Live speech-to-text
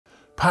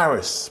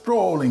Paris,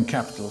 sprawling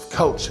capital of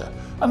culture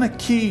and a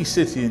key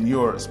city in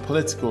Europe's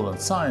political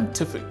and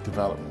scientific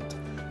development.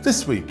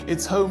 This week,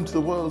 it's home to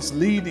the world's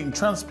leading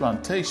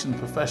transplantation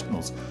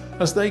professionals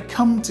as they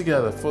come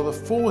together for the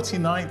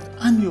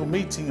 49th annual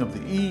meeting of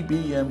the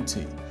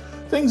EBMT.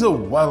 Things are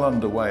well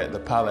underway at the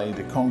Palais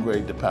de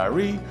Congrès de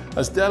Paris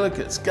as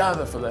delegates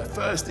gather for their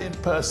first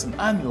in-person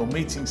annual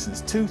meeting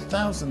since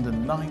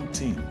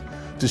 2019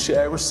 to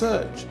share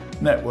research,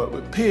 network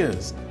with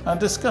peers, and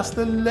discuss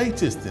the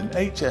latest in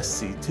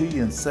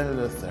HSCT and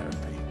cellular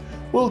therapy.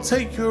 We'll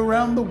take you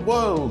around the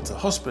world to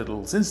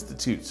hospitals,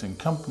 institutes, and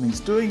companies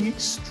doing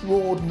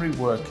extraordinary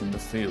work in the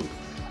field,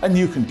 and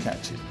you can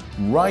catch it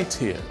right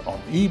here on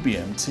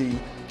EBMT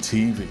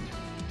TV.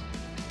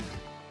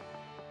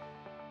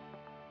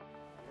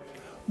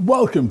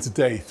 Welcome to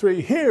day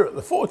 3 here at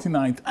the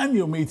 49th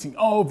annual meeting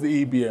of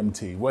the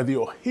EBMT. Whether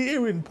you're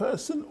here in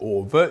person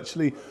or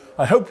virtually,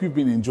 I hope you've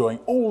been enjoying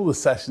all the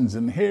sessions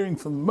and hearing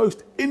from the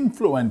most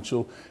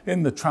influential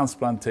in the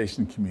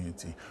transplantation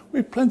community. We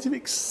have plenty of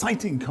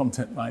exciting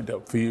content lined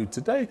up for you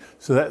today,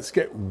 so let's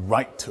get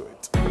right to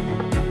it.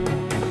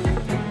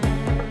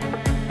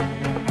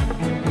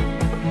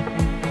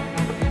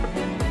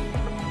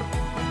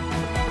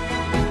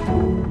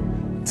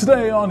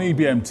 Today on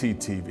EBMT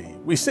TV,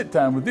 we sit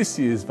down with this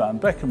year's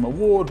Bekkum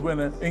Award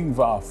winner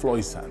Yngvar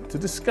Fløisand to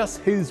discuss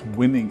his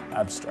winning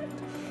abstract.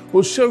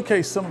 We'll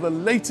showcase some of the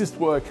latest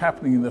work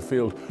happening in the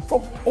field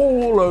from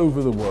all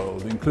over the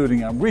world,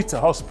 including Amrita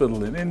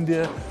Hospital in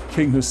India,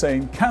 King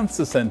Hussain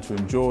Cancer Centre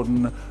in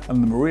Jordan,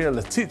 and the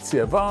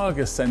Letizia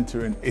Verga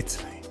Centre in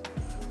Italy.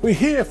 We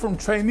hear from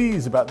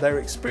trainees about their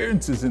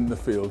experiences in the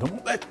field and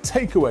what their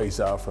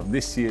takeaways are from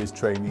this year's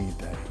Trainee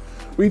Day.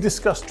 We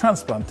discuss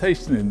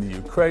transplantation in the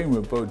Ukraine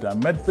with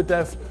Bohdan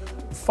Medvediev.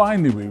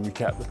 Finally, we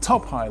recap the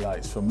top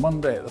highlights from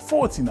Monday at the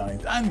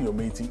 49th annual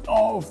meeting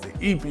of the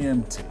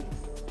EBMT.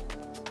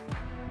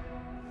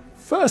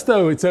 First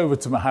though, it's over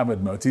to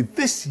Mohammed Moti,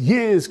 this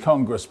year's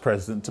Congress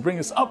President, to bring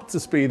us up to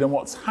speed on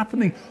what's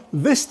happening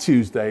this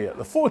Tuesday at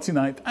the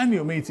 49th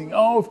annual meeting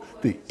of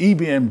the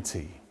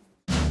EBMT.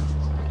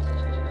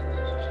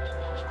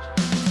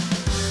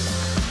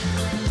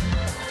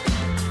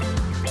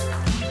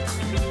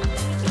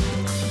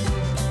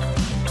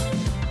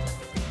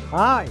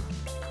 Hi,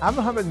 I'm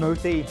Mohammed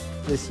Moti,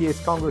 this year's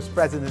Congress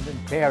President in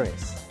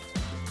Paris.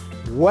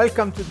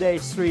 Welcome to day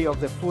 3 of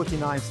the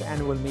 49th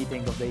annual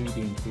meeting of the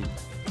EBMT.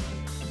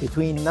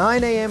 Between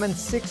 9 a.m. and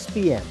 6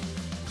 p.m.,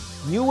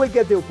 you will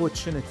get the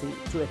opportunity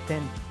to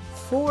attend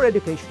 4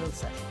 educational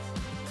sessions,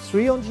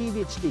 3 on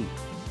GVHD.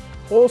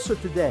 Also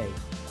today,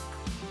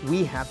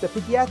 we have the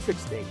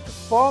Pediatrics Day, the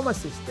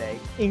Pharmacist Day,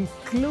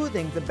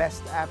 including the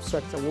Best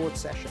Abstract Award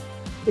session,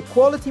 the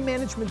Quality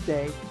Management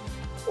Day.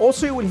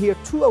 Also, you will hear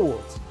 2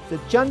 awards, the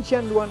John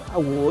Jan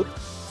Award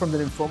from the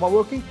Lymphoma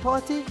Working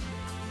Party,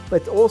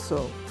 but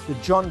also the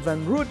John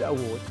Van Rood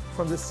Award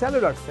from the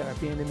Cellular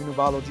Therapy and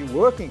Immunology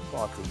Working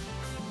Party.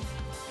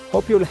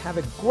 Hope you'll have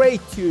a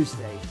great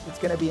Tuesday. It's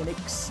going to be an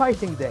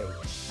exciting day,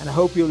 and I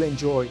hope you'll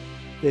enjoy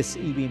this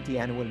EBMT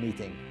annual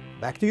meeting.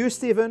 Back to you,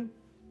 Stephen.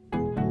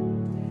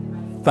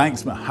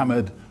 Thanks,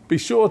 Mohammed. Be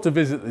sure to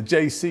visit the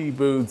JC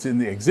booths in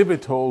the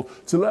exhibit hall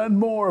to learn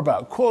more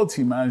about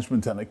quality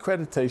management and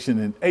accreditation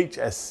in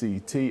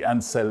HSCT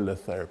and cellular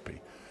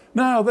therapy.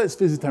 Now let's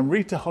visit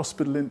Amrita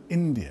Hospital in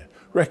India,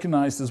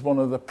 recognised as one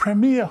of the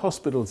premier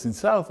hospitals in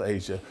South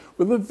Asia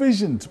with a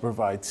vision to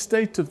provide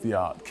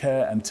state-of-the-art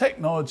care and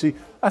technology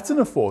at an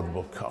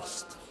affordable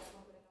cost.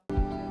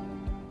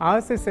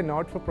 Ours is a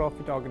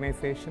not-for-profit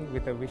organization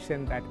with a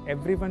vision that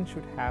everyone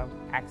should have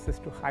access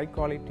to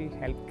high-quality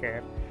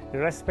healthcare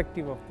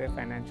irrespective of their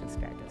financial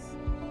status.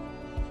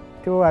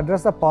 To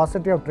address the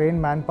paucity of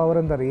trained manpower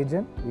in the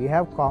region, we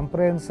have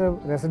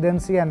comprehensive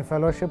residency and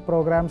fellowship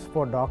programs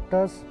for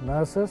doctors,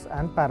 nurses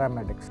and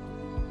paramedics.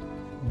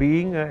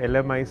 Being a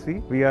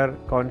LMIC, we are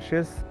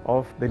conscious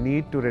of the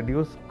need to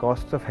reduce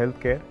costs of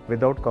healthcare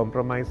without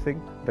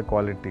compromising the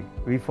quality.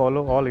 We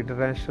follow all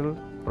international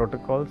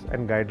protocols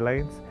and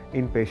guidelines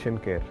in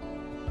patient care.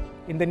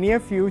 In the near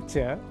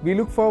future, we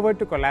look forward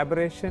to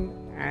collaboration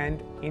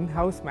and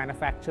in-house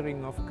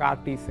manufacturing of CAR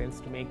T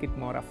cells to make it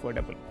more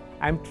affordable.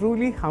 I'm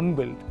truly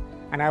humbled,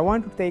 and I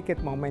want to take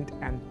a moment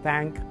and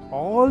thank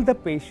all the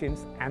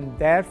patients and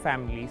their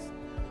families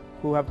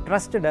who have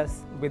trusted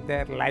us with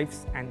their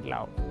lives and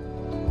love.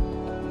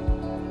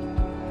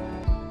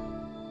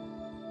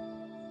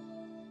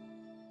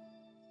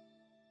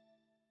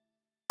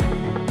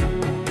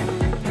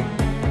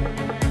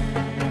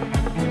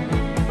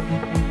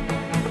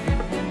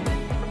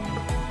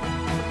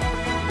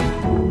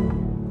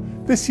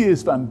 This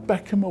year's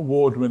Bekkum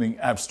Award winning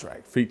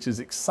abstract features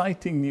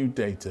exciting new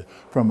data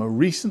from a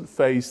recent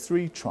phase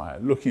 3 trial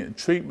looking at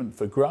treatment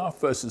for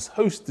graft versus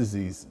host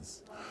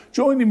diseases.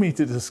 Joining me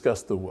to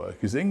discuss the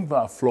work is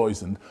Yngvar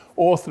Fløisand,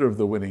 author of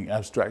the winning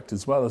abstract,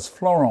 as well as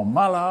Florent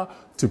Mallard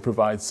to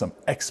provide some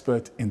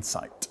expert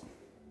insight.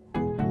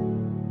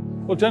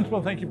 Well,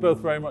 gentlemen, thank you both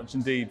very much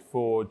indeed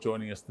for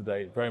joining us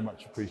today. Very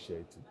much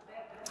appreciated.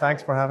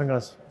 Thanks for having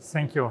us.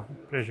 Thank you.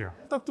 Pleasure.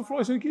 Dr.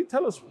 Fløisand, can you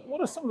tell us what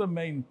are some of the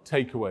main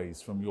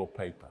takeaways from your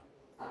paper?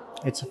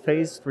 It's a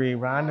phase 3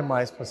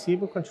 randomized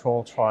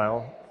placebo-controlled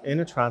trial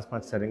in a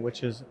transplant setting,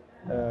 which is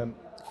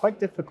quite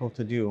difficult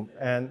to do.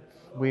 And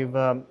we've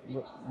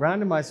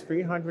randomized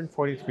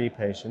 343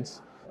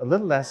 patients, a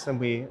little less than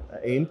we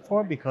aimed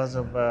for because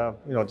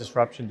of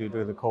disruption due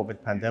to the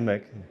COVID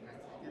pandemic.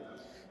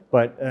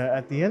 But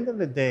at the end of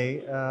the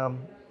day,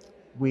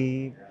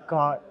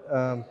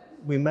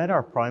 we met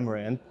our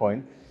primary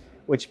endpoint,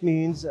 which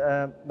means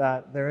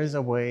that there is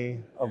a way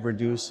of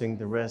reducing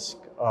the risk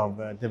of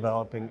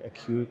developing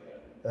acute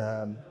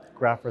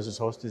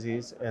graft-versus-host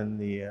disease in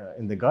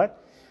the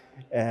gut,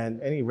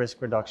 and any risk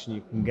reduction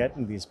you can get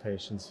in these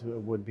patients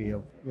would be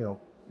of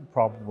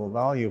probable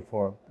value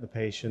for the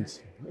patients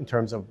in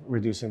terms of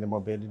reducing the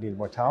morbidity and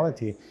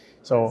mortality.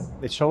 So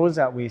it shows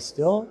that we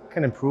still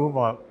can improve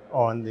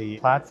on the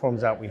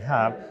platforms that we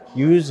have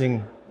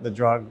using the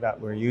drug that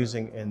we're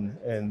using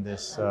in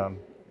this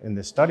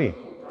study.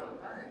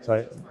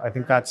 So I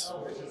think that's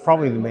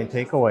probably the main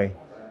takeaway.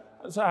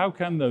 So how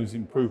can those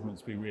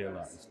improvements be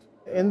realized?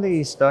 In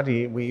the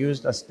study, we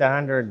used a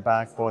standard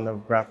backbone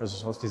of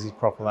graft-versus-host disease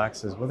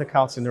prophylaxis with a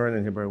calcineurin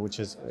inhibitor, which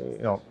is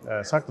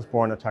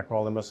cyclosporin or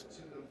tacrolimus,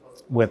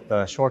 with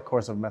a short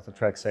course of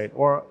methotrexate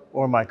or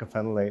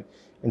mycophenolate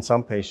in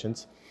some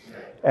patients.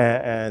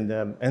 And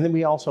then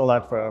we also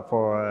allowed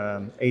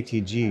for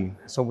ATG.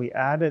 So we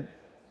added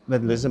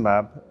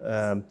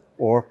vedolizumab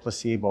or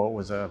placebo.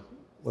 Was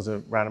a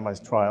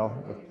randomized trial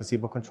with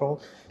placebo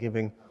control,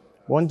 giving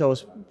one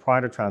dose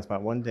prior to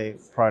transplant, 1 day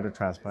prior to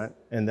transplant,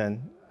 and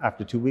then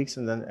after 2 weeks,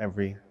 and then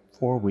every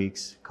 4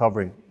 weeks,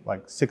 covering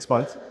like 6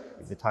 months,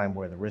 the time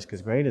where the risk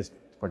is greatest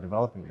for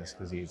developing this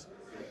disease.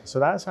 So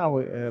that's how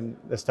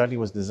the study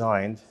was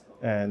designed,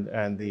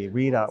 and the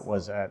readout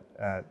was at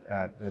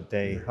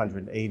day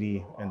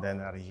 180, and then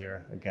at a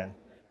year again.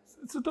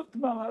 So Dr.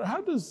 Malhar,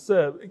 how does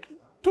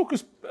talk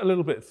us a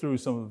little bit through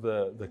some of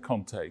the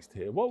context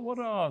here. What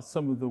are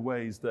some of the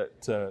ways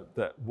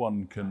that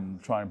one can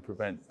try and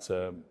prevent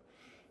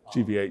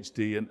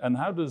GVHD, and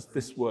how does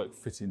this work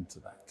fit into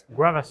that?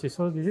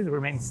 Graft-versus-host disease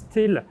remains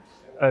still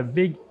a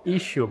big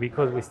issue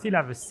because we still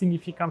have a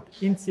significant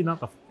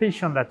incidence of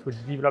patients that will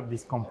develop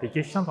these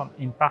complications, and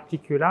in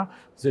particular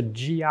the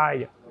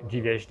GI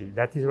GVHD.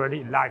 That is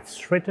really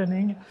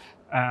life-threatening,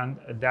 and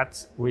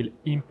that will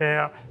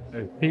impair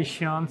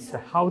patients'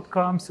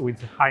 outcomes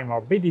with high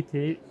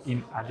morbidity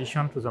in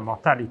addition to the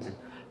mortality.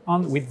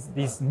 And with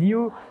these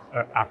new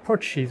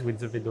approaches with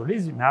the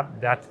vedolizumab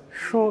that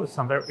show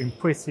some very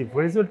impressive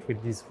results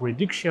with these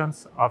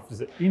reductions of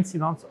the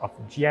incidence of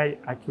GI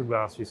acute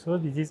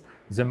graft-versus-host disease,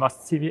 the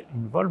most severe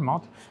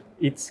involvement,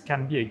 it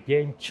can be a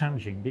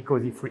game-changing,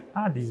 because if we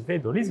add this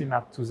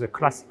vedolizumab to the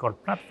classical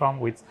platform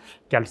with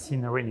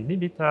calcineurin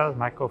inhibitors,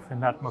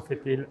 mycophenolate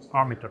mofetil,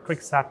 or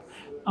methotrexate,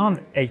 and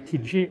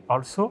ATG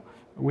also,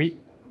 we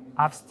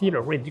have still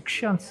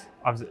reductions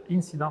of the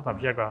incidence of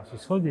GI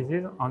graft-versus-host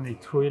disease, and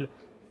it will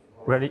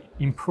really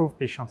improve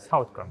patients'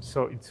 outcomes.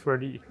 So it's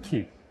really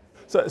key.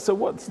 So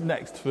what's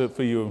next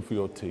for you and for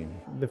your team?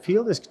 The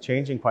field is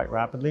changing quite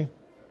rapidly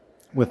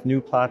with new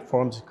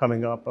platforms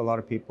coming up. A lot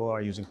of people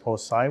are using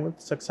PostSci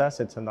with success.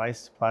 It's a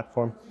nice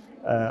platform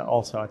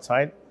also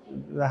outside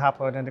the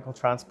haploidentical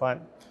transplant.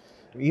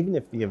 Even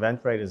if the event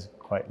rate is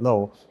quite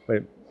low,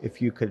 but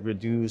if you could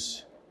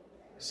reduce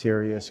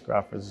serious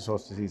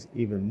graft-versus-host disease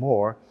even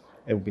more,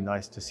 it would be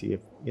nice to see if,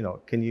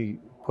 can you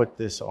put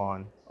this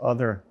on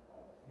other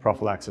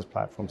prophylaxis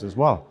platforms as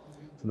well.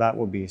 So that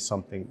would be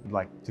something I'd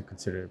like to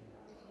consider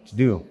to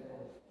do.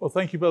 Well,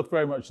 thank you both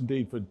very much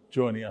indeed for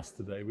joining us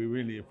today. We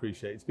really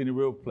appreciate it. It's been a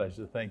real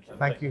pleasure. Thank you.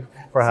 Thank you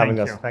for having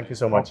us. Thank you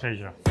so much. My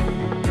pleasure.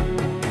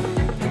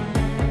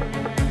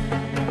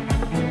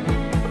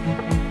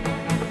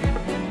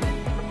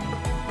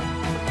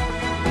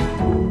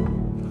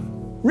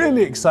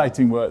 Really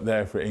exciting work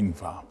there for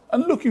Yngvar,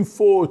 and looking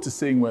forward to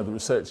seeing where the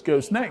research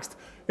goes next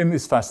in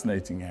this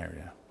fascinating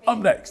area. Up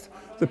next,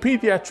 the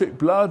Pediatric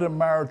Blood and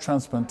Marrow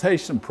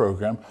Transplantation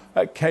Program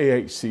at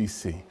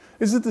KHCC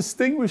is a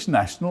distinguished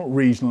national,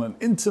 regional and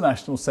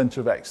international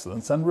centre of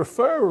excellence and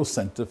referral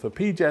centre for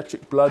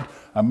paediatric blood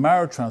and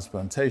marrow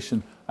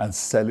transplantation and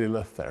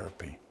cellular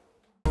therapy.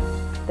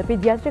 The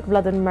Pediatric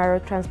Blood and Marrow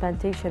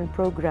Transplantation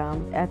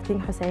Program at King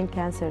Hussain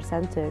Cancer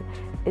Center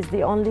is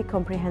the only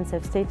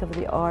comprehensive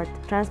state-of-the-art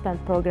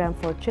transplant program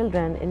for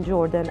children in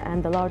Jordan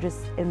and the largest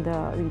in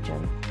the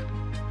region.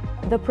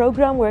 The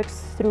program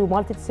works through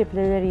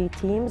multidisciplinary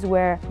teams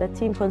where the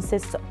team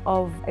consists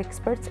of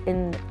experts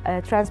in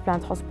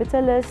transplant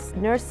hospitalists,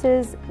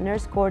 nurses,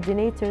 nurse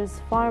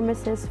coordinators,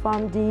 pharmacists,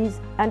 PharmDs,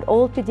 and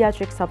all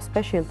pediatric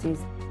subspecialties.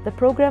 The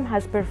program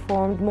has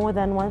performed more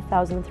than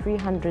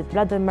 1,300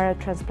 blood and marrow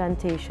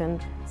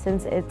transplantation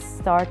since its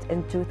start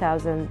in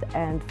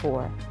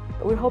 2004.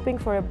 We're hoping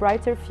for a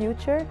brighter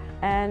future,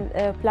 and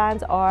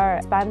plans are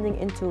expanding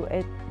into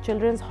a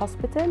children's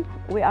hospital.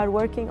 We are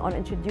working on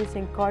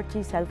introducing CAR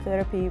T-cell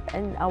therapy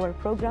in our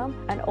program,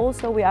 and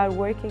also we are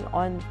working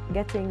on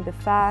getting the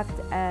FACT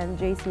and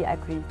JC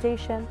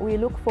accreditation. We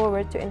look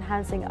forward to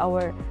enhancing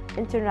our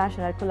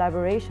international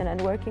collaboration and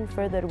working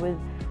further with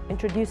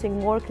introducing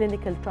more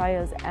clinical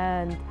trials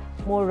and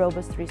more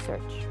robust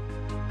research.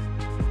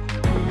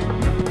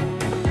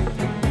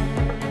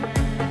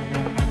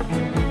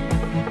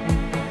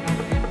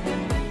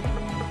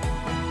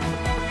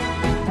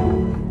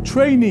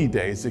 Trainee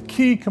Day is a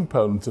key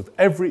component of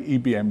every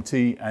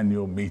EBMT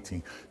annual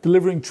meeting,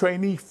 delivering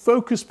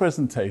trainee-focused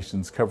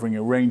presentations covering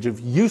a range of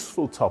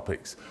useful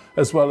topics,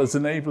 as well as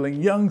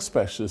enabling young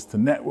specialists to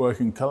network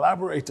and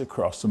collaborate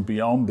across and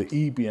beyond the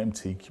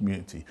EBMT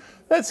community.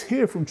 Let's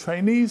hear from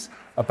trainees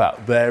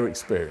about their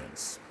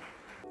experience.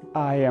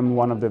 I am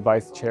one of the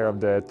vice chair of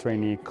the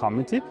trainee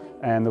committee,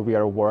 and we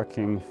are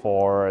working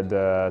for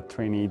the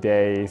Trainee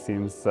Day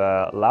since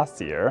last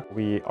year.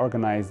 We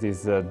organized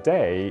this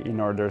day in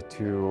order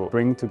to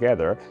bring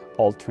together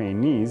all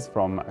trainees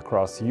from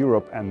across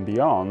Europe and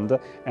beyond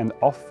and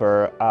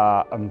offer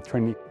a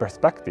trainee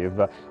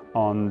perspective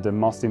on the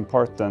most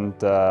important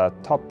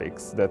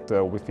topics that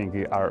we think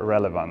are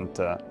relevant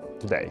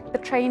today. The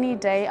Trainee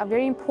Day are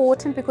very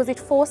important because it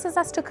forces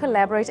us to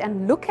collaborate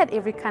and look at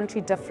every country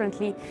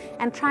differently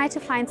and try to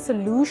find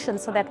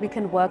solutions so that we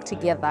can work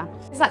together.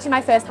 It's actually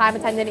my first time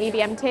attending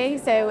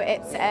EBMT, so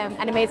it's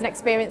an amazing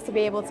experience to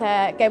be able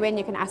to go in,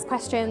 you can ask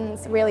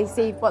questions, really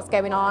see what's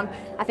going on.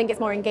 I think it's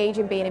more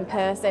engaging being in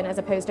person as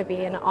opposed to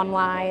being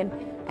online.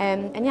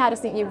 And yeah, I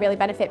just think you really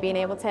benefit being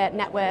able to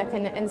network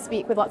and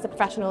speak with lots of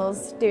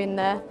professionals doing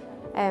the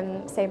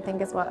same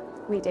thing as what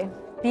we do.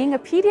 Being a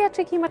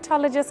pediatric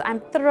hematologist, I'm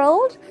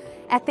thrilled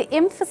at the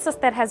emphasis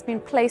that has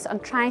been placed on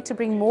trying to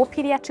bring more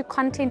pediatric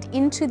content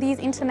into these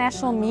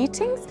international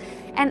meetings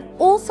and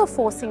also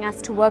forcing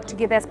us to work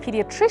together as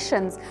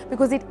pediatricians,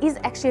 because it is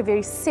actually a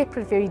very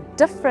separate, very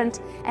different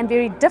and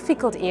very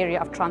difficult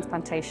area of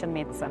transplantation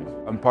medicine.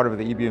 I'm part of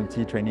the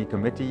EBMT trainee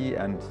committee,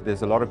 and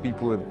there's a lot of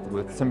people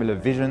with similar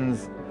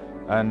visions,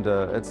 and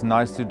it's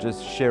nice to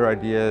just share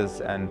ideas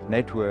and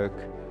network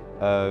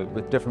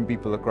with different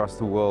people across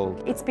the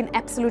world. It's been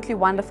absolutely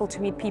wonderful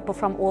to meet people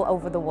from all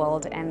over the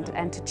world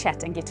and to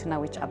chat and get to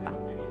know each other.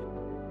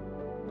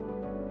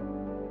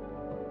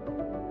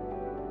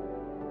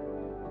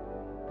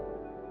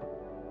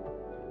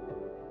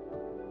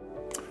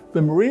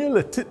 The Maria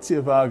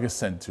Letizia Verga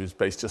Centre is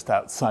based just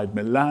outside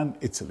Milan,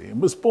 Italy,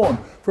 and was born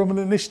from an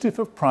initiative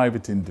of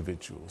private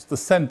individuals. The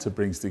centre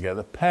brings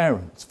together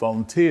parents,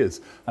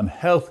 volunteers and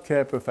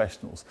healthcare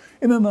professionals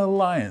in an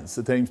alliance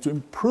that aims to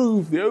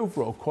improve the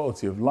overall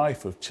quality of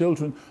life of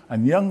children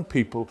and young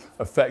people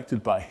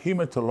affected by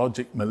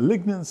hematologic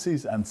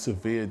malignancies and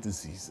severe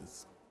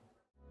diseases.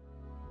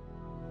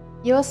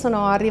 Io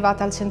sono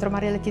arrivata al Centro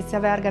Maria Letizia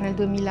Verga nel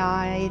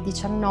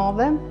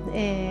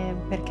 2019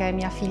 perché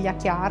mia figlia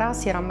Chiara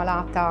si era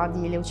ammalata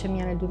di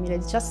leucemia nel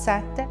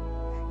 2017,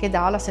 che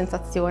dà la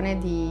sensazione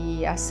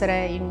di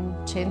essere in un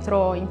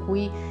centro in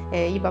cui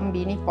i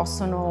bambini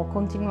possono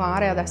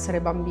continuare ad essere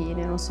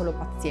bambini e non solo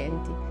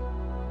pazienti.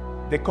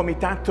 The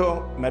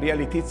Comitato Maria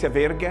Letizia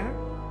Verga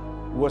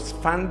was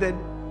funded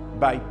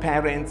by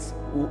parents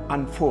who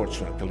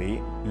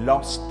unfortunately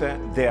lost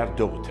their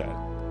daughter.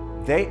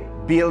 They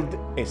build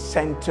a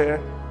center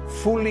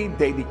fully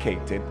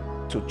dedicated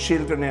to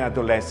children and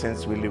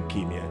adolescents with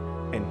leukemia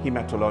and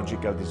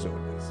hematological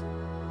disorders.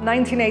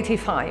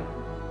 1985,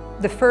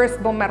 the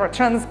first bone marrow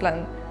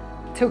transplant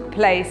took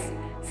place.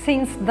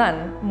 Since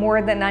then,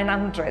 more than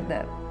 900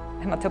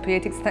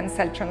 hematopoietic stem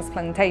cell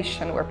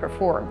transplantation were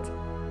performed.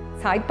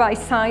 Side by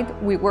side,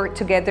 we worked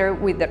together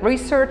with the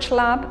research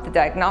lab, the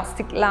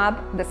diagnostic lab,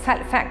 the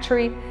cell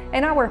factory,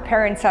 and our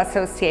parents'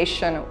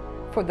 association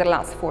for the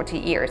last 40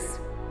 years.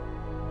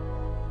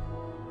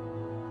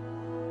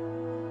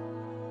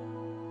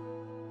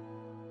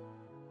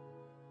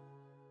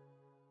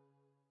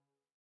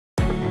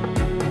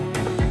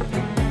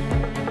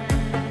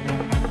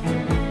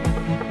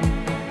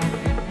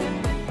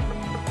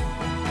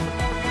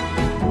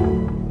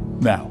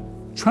 Now,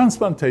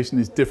 transplantation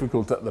is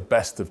difficult at the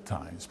best of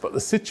times, but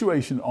the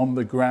situation on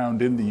the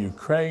ground in the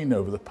Ukraine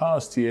over the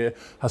past year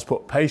has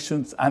put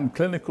patients and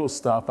clinical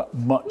staff at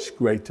much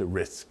greater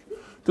risk.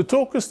 To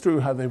talk us through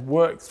how they've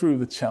worked through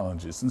the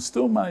challenges and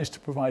still managed to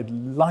provide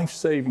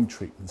life-saving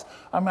treatments,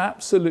 I'm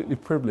absolutely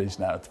privileged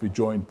now to be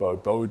joined by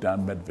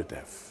Bohdan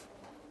Medvediev.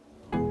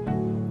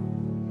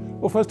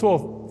 Well, first of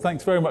all,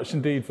 thanks very much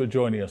indeed for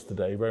joining us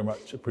today. Very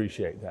much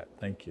appreciate that.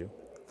 Thank you.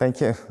 Thank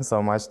you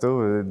so much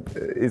too.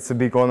 It's a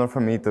big honor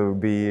for me to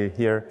be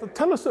here.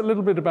 Tell us a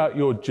little bit about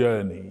your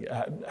journey.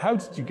 How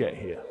did you get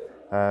here?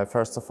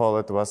 First of all,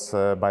 it was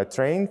by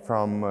train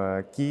from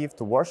Kyiv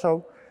to Warsaw.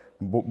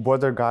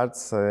 Border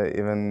guards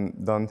even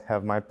don't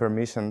have my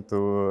permission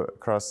to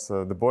cross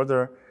the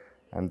border,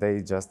 and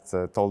they just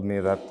told me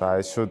that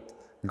I should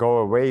go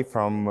away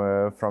from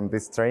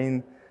this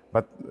train.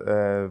 But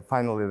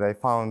finally they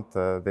found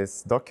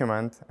this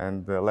document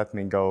and let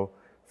me go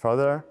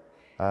further.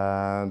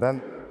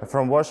 Then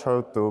from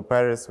Warsaw to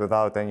Paris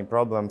without any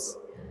problems.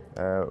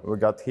 We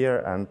got here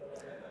and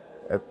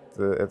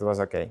it was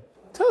okay.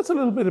 Tell us a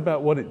little bit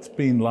about what it's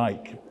been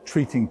like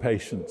treating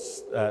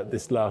patients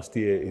this last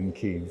year in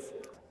Kyiv.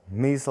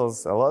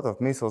 Missiles, a lot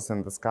of missiles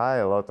in the sky,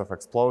 a lot of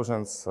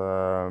explosions,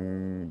 a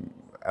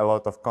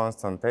lot of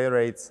constant air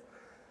raids.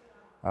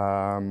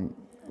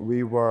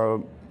 We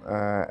were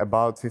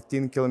about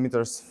 15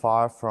 kilometers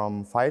far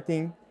from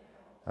fighting,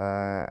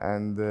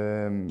 and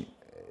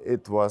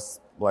it was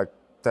like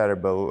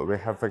terrible. We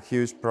have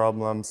huge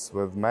problems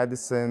with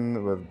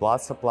medicine, with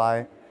blood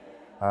supply,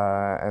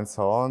 and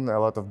so on. A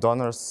lot of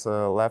donors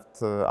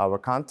left our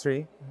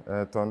country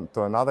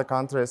to another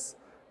countries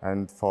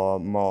and for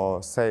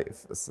more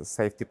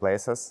safety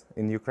places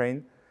in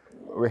Ukraine.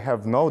 We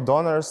have no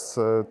donors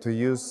to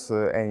use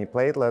any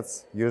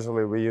platelets.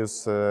 Usually we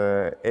use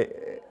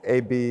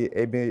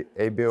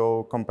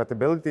ABO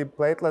compatibility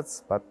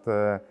platelets, but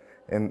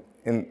in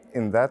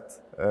that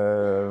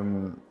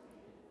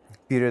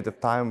period of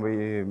time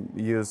we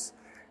use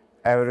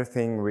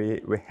everything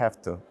we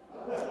have to.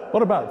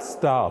 What about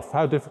staff?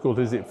 How difficult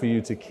is it for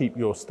you to keep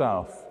your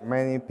staff?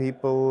 Many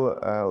people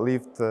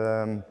lived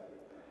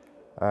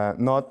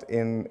not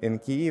in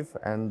Kyiv,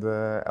 and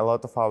a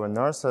lot of our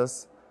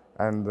nurses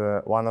and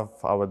one of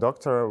our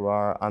doctors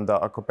were under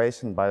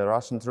occupation by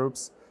Russian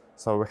troops.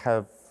 So we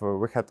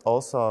had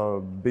also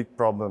big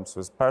problems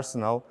with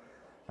personnel.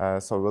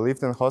 So we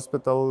lived in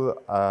hospital.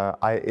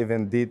 I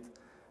even did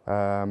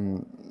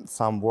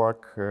some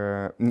work,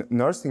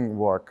 nursing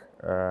work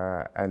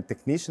and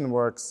technician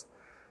works.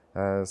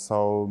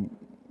 So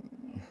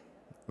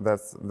that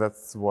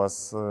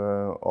was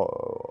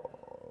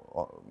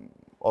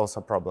also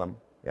a problem.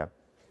 Yeah.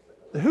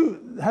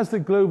 Has the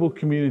global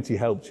community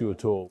helped you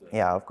at all?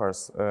 Yeah, of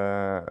course.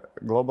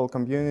 Global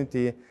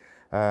community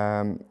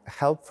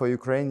help for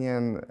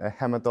Ukrainian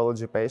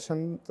hematology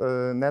patient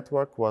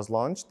network was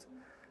launched,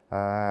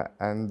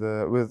 and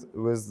with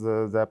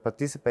the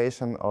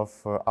participation of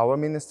our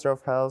Ministry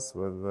of Health,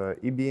 with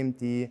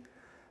EBMT,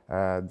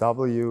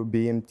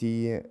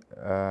 WBMT,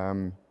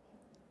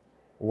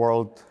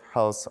 World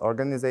Health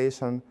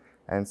Organization,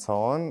 and so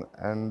on.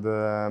 And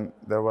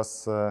there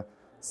was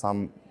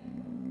some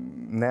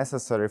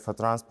necessary for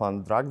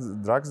transplant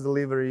drugs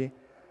delivery.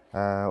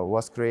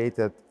 Was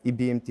created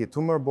EBMT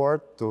tumor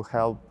board to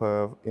help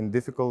in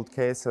difficult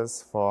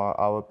cases for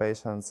our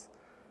patients.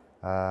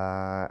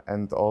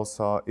 And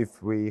also,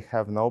 if we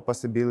have no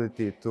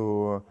possibility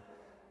to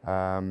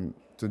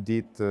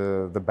do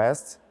the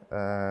best,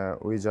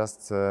 we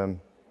just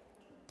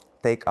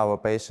take our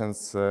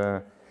patients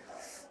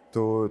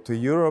to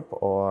Europe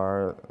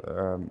or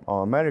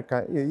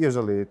America,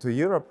 usually to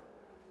Europe,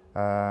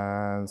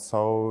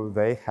 so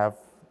they have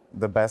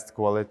the best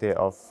quality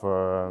of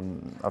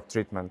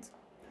treatment.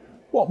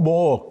 What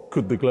more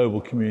could the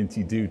global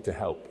community do to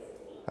help?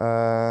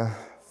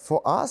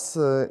 For us,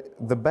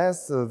 the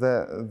best,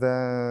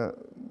 the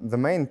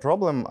main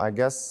problem, I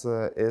guess,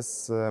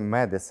 is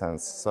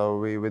medicines. So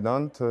we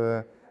don't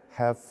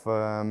have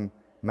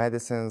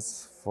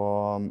medicines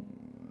for,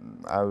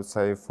 I would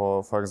say,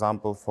 for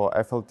example, for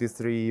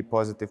FLT3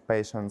 positive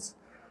patients.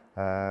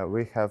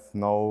 We have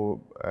no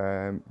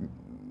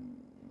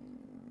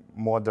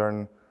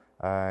modern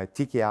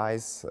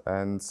TKIs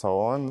and so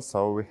on.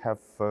 So we have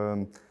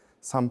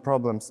some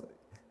problems,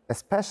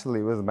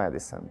 especially with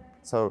medicine.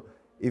 So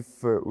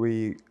if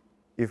we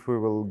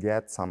will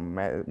get some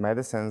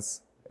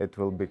medicines, it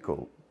will be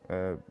cool.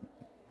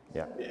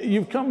 Yeah.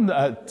 You've come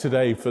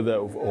today for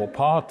or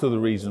part of the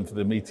reason for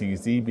the meeting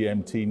is the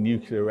EBMT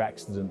Nuclear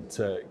Accident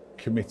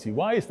Committee.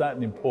 Why is that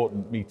an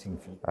important meeting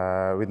for you?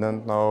 We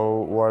don't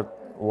know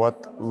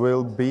what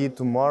will be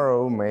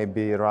tomorrow.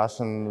 Maybe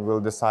Russian will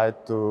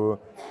decide to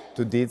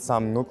do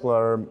some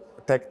nuclear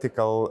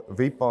tactical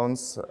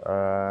weapons,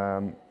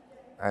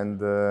 and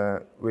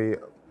we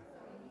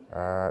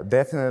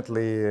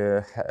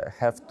definitely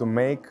have to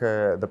make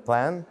the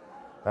plan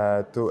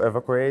to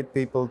evacuate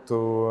people,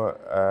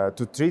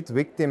 to treat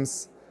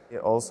victims.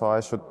 Also, I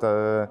should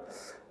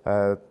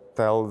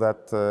tell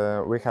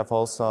that we have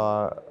also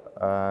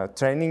a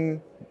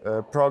training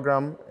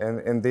program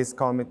in this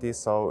committee,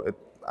 so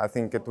I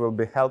think it will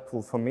be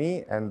helpful for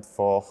me and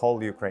for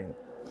whole Ukraine.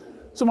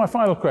 So my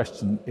final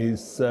question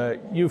is,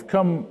 you've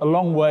come a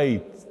long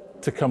way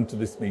to come to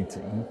this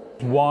meeting.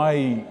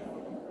 Why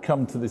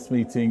come to this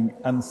meeting?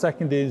 And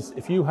second is,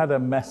 if you had a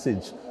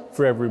message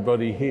for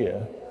everybody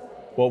here,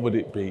 what would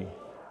it be?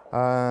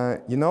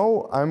 You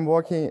know, I'm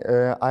working,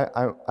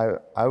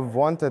 I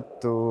wanted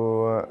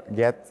to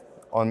get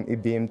on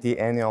EBMT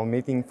annual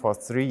meeting for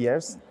 3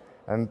 years,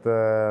 and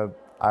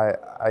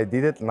I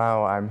did it.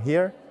 Now I'm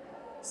here,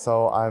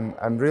 so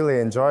I'm really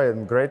enjoying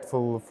and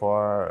grateful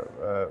for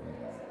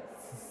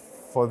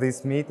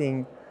this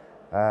meeting,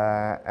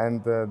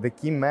 and the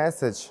key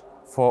message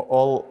for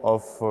all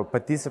of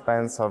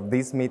participants of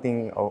this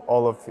meeting,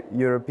 all of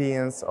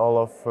Europeans, all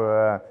of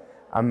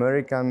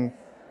American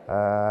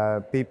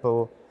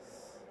people,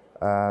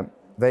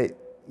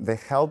 they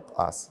help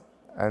us,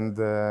 and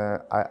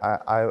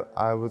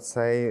I would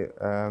say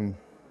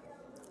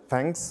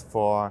thanks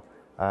for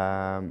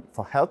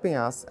helping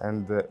us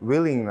and the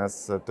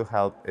willingness to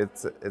help.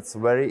 It's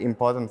very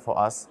important for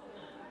us,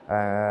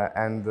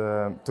 and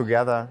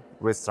together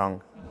we're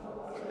strong.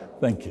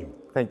 Thank you.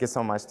 Thank you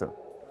so much too.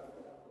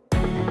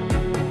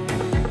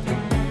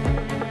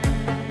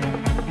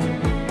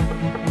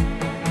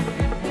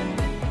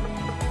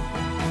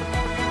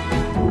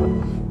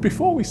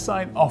 Before we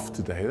sign off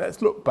today,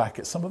 let's look back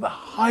at some of the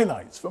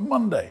highlights from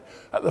Monday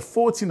at the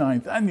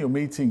 49th annual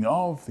meeting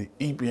of the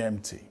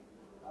EBMT.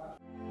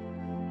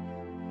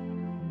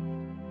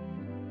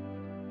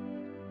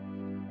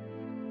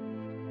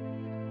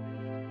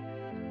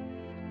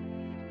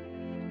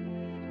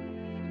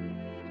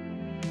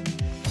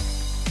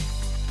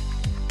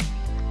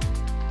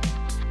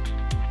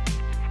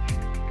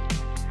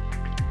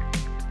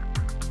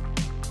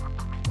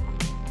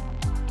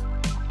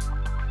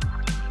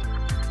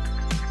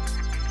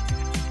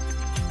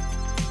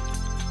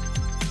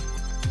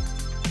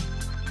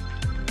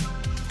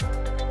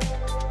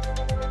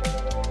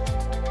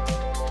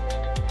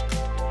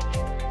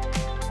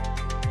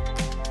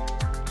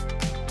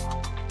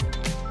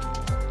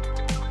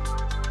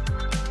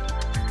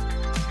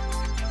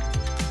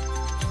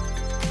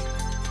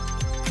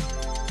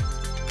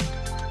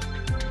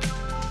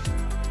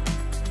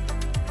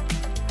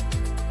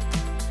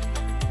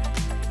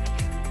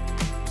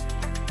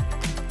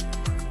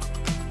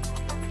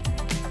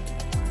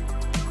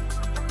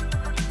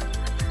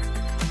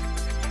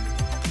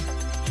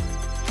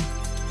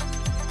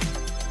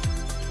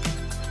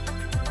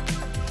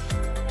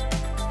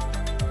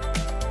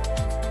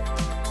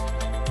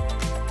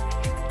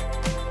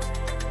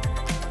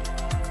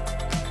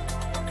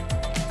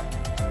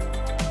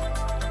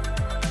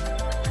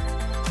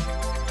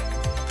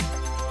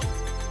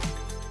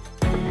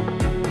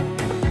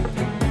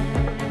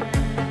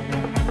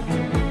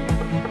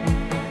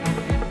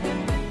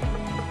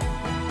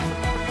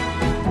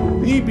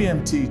 The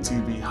EBMT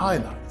TV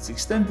highlights,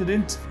 extended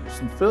interviews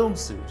and film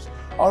series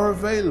are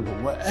available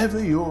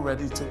wherever you're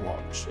ready to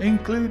watch,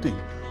 including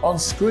on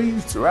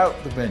screens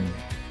throughout the venue,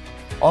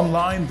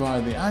 online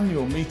via the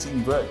annual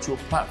meeting virtual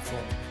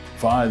platform,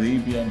 via the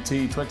EBMT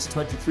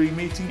 2023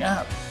 meeting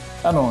app,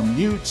 and on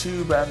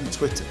YouTube and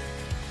Twitter.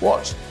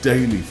 Watch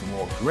daily for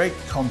more great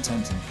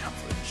content and coverage.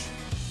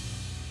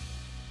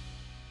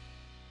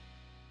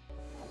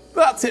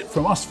 That's it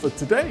from us for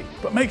today,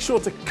 but make sure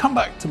to come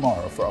back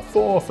tomorrow for our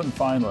fourth and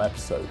final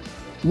episode,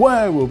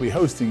 where we'll be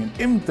hosting an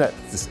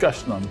in-depth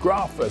discussion on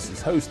graft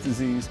versus host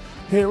disease,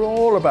 hear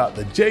all about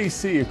the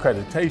JC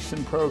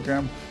accreditation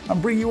program,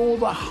 and bring you all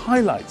the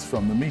highlights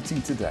from the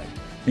meeting today,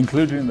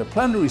 including the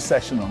plenary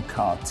session on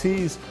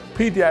CAR-Ts,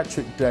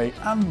 Pediatric Day,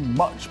 and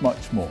much,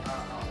 much more.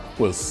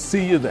 We'll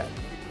see you then.